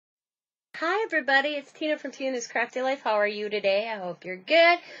Hi everybody, it's Tina from Tina's Crafty Life. How are you today? I hope you're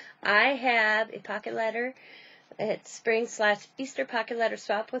good. I have a pocket letter. It's spring/Easter pocket letter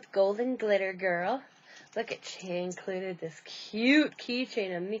swap with Golden Glitter Girl. Look at, she included this cute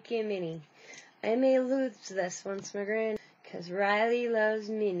keychain of Mickey and Minnie. I may lose this once my grand, because Riley loves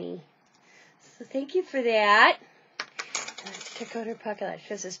Minnie. So thank you for that. Let's check out her pocket letter. She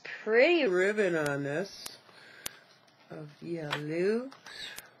has this pretty ribbon on this of yellow.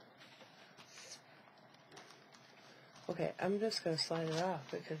 Okay, I'm just going to slide it off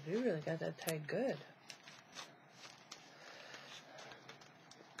because we really got that tied good.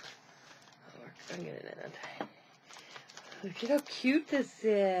 I'm getting it untied. Look at how cute this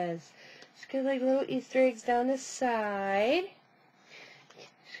is. It's got like little Easter eggs down the side.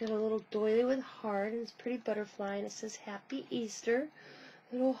 She's got a little doily with a heart and it's a pretty butterfly and it says Happy Easter.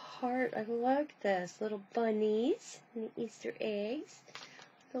 Little heart, I like this. Little bunnies and the Easter eggs.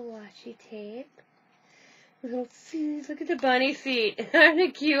 The washi tape. Little feet. Look at the bunny feet. Aren't they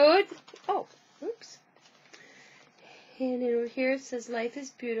cute? Oh, oops. And over here it says Life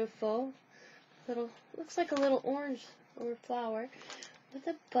is Beautiful. Little, looks like a little orange or flower with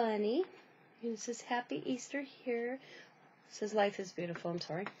a bunny. And it says Happy Easter here. It says Life is Beautiful, I'm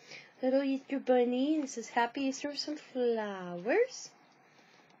sorry. Little Easter bunny. And it says Happy Easter with some flowers.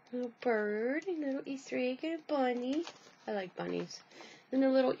 Little bird. And little Easter egg and a bunny. I like bunnies. And the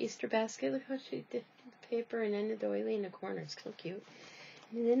little Easter basket. Look how she did the paper and then the doily in the corner. It's so cute.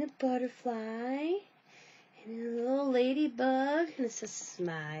 And then a butterfly. And a little ladybug. And it says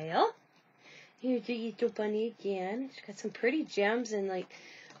Smile. Here's the Easter bunny again. She's got some pretty gems and like,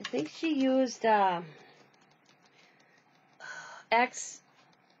 I think she used X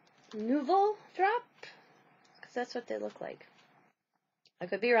Nouveau drop. Because that's what they look like. I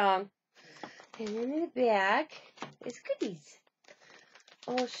could be wrong. And then in the back is goodies.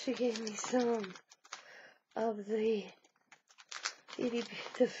 Oh, she gave me some of the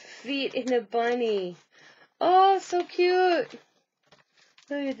feet in the bunny. Oh, so cute.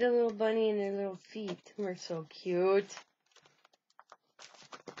 Look at the little bunny and their little feet. They're so cute.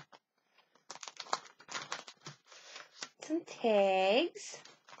 Some tags.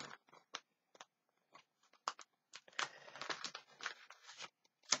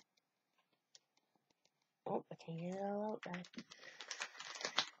 Oh, I can't get it all out right.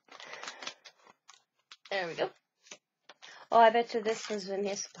 There we go. Oh, I bet you this was in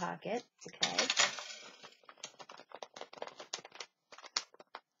his pocket. Okay.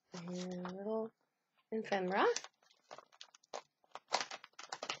 And a little ephemera.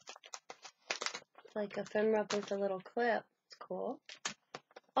 Like ephemera with a little clip. It's cool.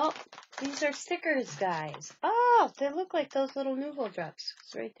 Oh, these are stickers, guys. Oh, they look like those little Nouveau drops.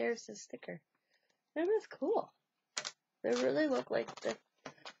 It's right there's the sticker. That is cool. They really look like the,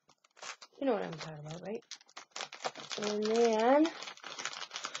 you know what I'm talking about, right? And then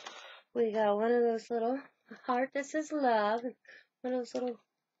we got one of those little heart that says love. One of those little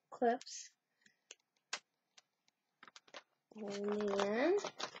clips. And then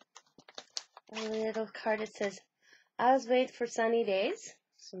a little card that says, I was waiting for sunny days.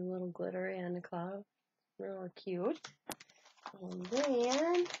 Some little glittery on the cloud. Real cute. And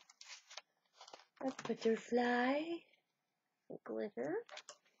then a butterfly. Glitter.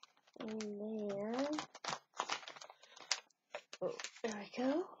 And then, oh, there we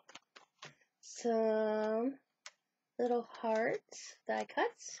go. Some little hearts, die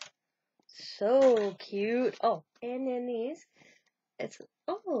cuts. So cute. Oh, and then these. It's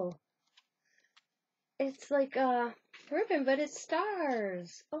like a ribbon, but it's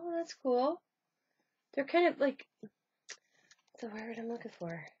stars. Oh, that's cool. They're kind of like, what's the word I'm looking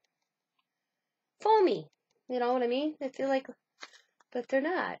for? Foamy. You know what I mean? They feel like, but they're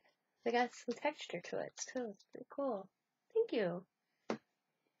not. They got some texture to it too. It's pretty cool. Thank you.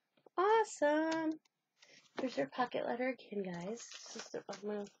 Awesome. Here's your pocket letter again, guys. I'm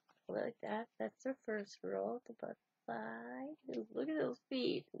going to put it like that. That's the first row, the butterfly. Ooh, look at those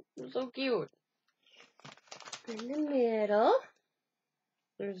feet. They're so cute. In the middle,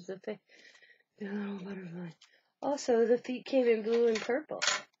 there's the little butterfly. Also, the feet came in blue and purple.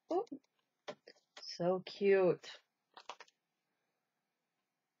 Oh, so cute.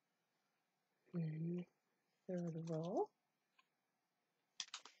 And third row.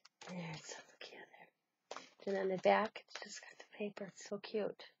 There's some together. And on the back, it's just got the paper. It's so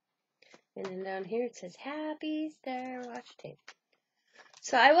cute. And then down here, it says Happy Easter washi tape.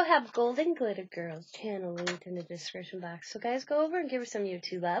 So I will have Golden Glitter Girl's channel linked in the description box. So guys, go over and give her some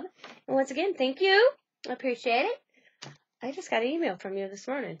YouTube love. And once again, thank you. I appreciate it. I just got an email from you this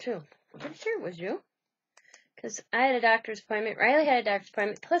morning, too. I'm pretty sure it was you. Because I had a doctor's appointment. Riley had a doctor's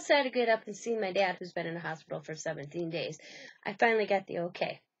appointment. Plus, I had to get up and see my dad, who's been in the hospital for 17 days. I finally got the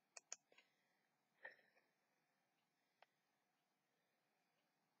okay.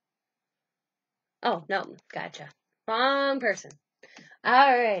 Oh, no. Gotcha. Wrong person.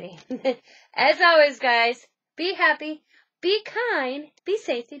 Alrighty. As always, guys, be happy, be kind, be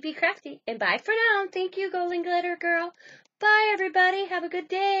safety, be crafty, and bye for now. Thank you, Golden Glitter Girl. Bye, everybody. Have a good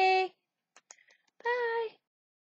day. Bye.